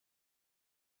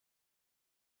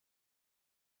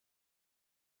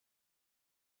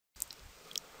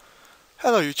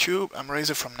Hello YouTube, I'm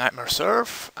Raz0r from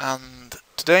Raz0r, and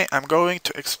today I'm going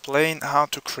to explain how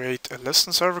to create a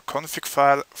Listenserver config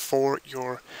file for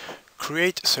your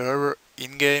create server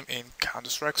in-game in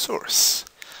Counter-Strike Source.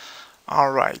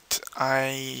 Alright,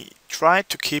 I tried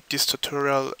to keep this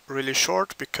tutorial really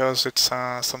short because it's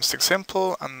something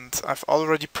simple, and I've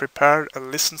already prepared a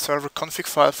Listenserver config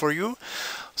file for you,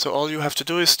 so all you have to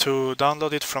do is to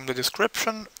download it from the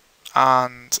description.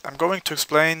 And I'm going to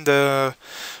explain the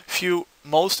few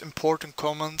most important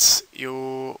commands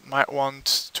you might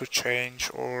want to change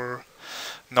or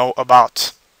know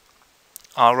about.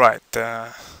 Alright,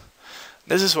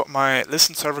 this is what my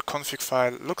Listenserver config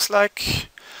file looks like.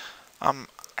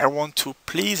 I want to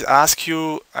please ask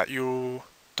you that you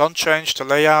don't change the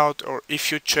layout, or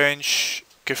if you change,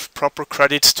 give proper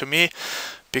credits to me,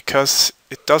 because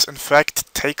it does in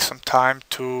fact take some time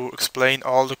to explain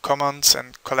all the commands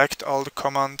and collect all the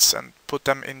commands and put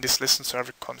them in this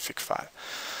Listenserver config file.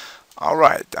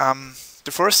 Alright,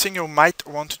 the first thing you might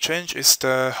want to change is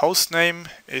the host name.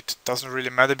 It doesn't really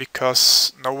matter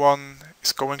because no one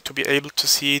is going to be able to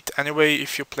see it anyway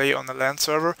if you play on a LAN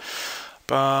server.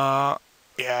 But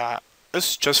yeah,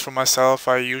 it's just for myself.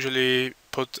 I usually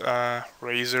put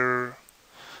Raz0r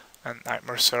and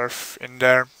Raz0r in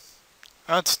there.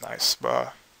 That's nice,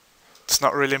 but it's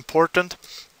not really important.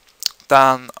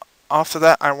 Then after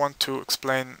that I want to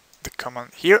explain the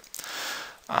command here.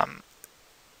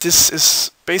 This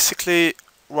is basically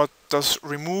what does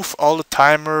remove all the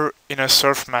timer in a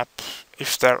surf map,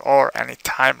 if there are any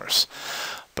timers.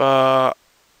 But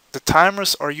the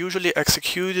timers are usually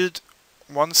executed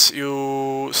once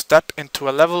you step into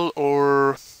a level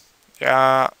or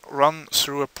run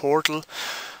through a portal.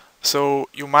 So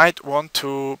you might want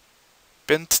to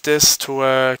bind this to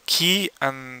a key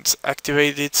and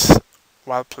activate it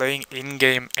while playing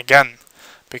in-game again,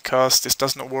 because this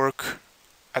doesn't work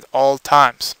at all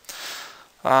times.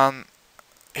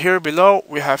 Here below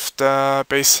we have the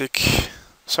basic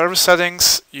server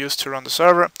settings used to run the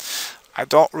server. I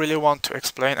don't really want to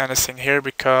explain anything here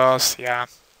because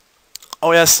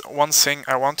oh yes, one thing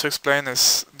I want to explain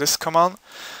is this command.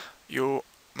 You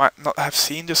might not have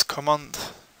seen this command.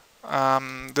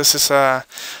 This is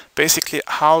basically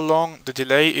how long the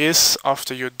delay is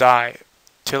after you die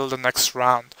till the next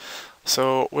round.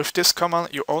 So with this command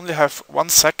you only have 1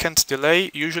 second delay.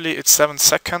 Usually it's 7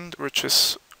 seconds, which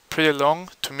is pretty long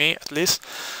to me at least.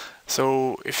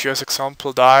 So if you, as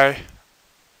example, die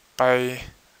by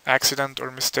accident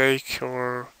or mistake,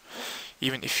 or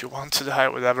even if you want to die,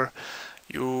 whatever,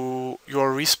 your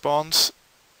respawns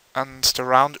and the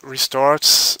round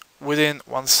restarts within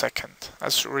 1 second.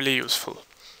 That's really useful.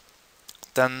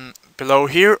 Then below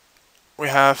here we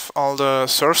have all the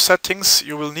surf settings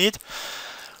you will need.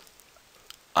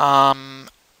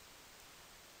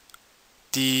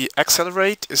 The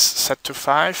accelerate is set to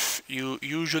 5. You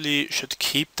usually should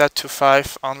keep that to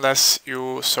 5 unless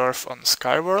you surf on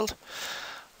Skyworld.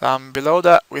 Below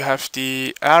that we have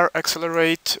the air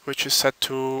accelerate, which is set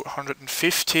to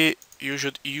 150. You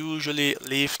should usually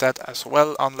leave that as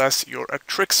well unless you're a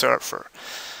trick surfer.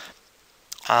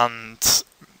 And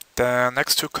the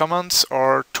next two commands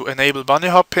are to enable bunny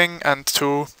hopping and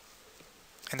to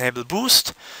enable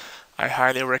boost. I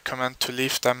highly recommend to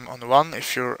leave them on 1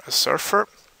 if you're a surfer.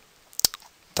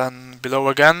 Then below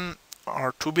again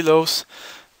are two belows.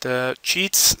 The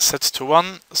cheats set to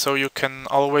 1, so you can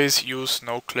always use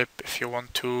no clip if you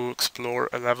want to explore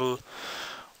a level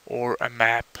or a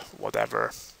map,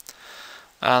 whatever.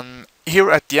 And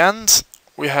here at the end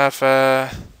we have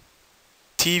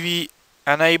TV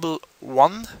enable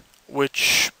 1,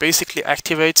 which basically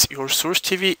activates your source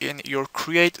TV in your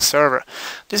create server.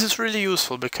 This is really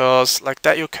useful because like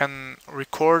that you can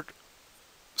record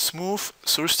smooth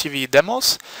source TV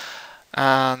demos,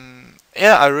 and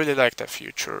yeah, I really like that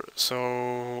feature.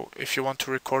 So if you want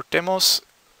to record demos,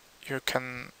 you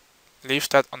can leave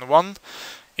that on 1.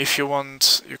 If you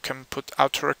want, you can put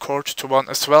auto record to 1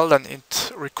 as well, then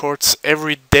it records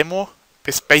every demo,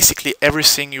 basically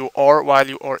everything you are while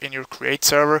you are in your create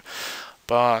server.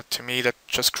 But to me that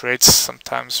just creates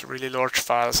sometimes really large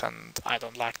files and I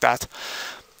don't like that.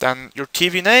 Then your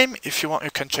TV name, if you want,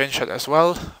 you can change that as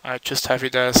well. I just have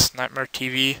it as Nightmare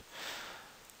TV.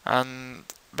 And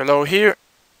below here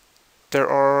there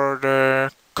are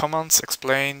the commands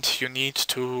explained you need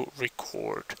to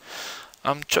record.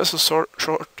 Just a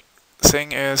short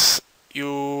thing is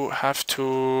you have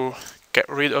to get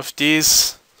rid of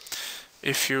these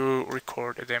if you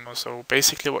record a demo. So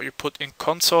basically what you put in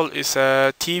console is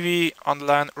a TV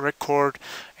online record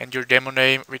and your demo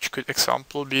name, which could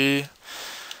example be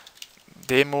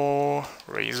demo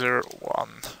Raz0r 1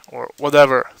 or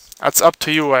whatever. That's up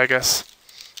to you, I guess.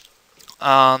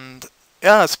 And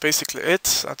yeah, that's basically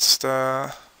it. That's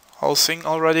the whole thing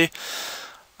already.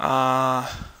 Like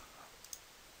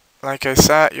I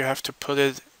said, you have to put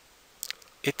it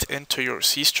into your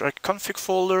cstrike config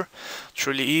folder. It's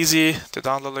really easy. The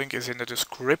download link is in the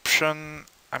description.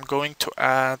 I'm going to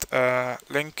add a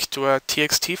link to a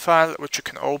txt file which you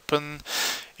can open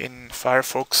in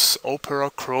Firefox, Opera,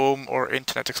 Chrome, or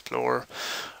Internet Explorer,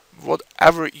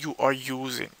 whatever you are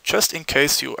using, just in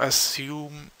case you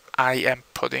assume I am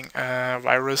putting a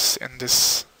virus in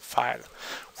this file,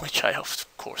 which I of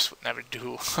course would never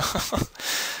do.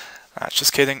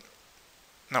 Just kidding.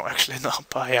 No, actually not,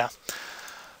 but yeah.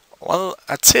 Well,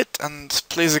 that's it, and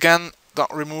please again,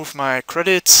 don't remove my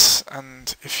credits,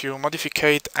 and if you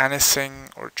modify anything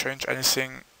or change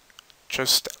anything,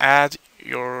 just add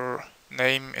your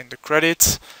name in the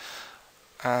credits,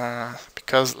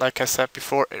 because like I said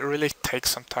before, it really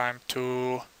takes some time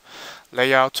to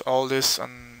lay out all this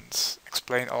and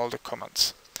explain all the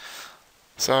comments.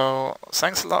 So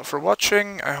thanks a lot for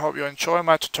watching. I hope you enjoy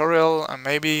my tutorial, and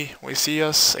maybe we see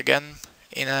us again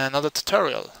in another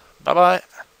tutorial. Bye bye.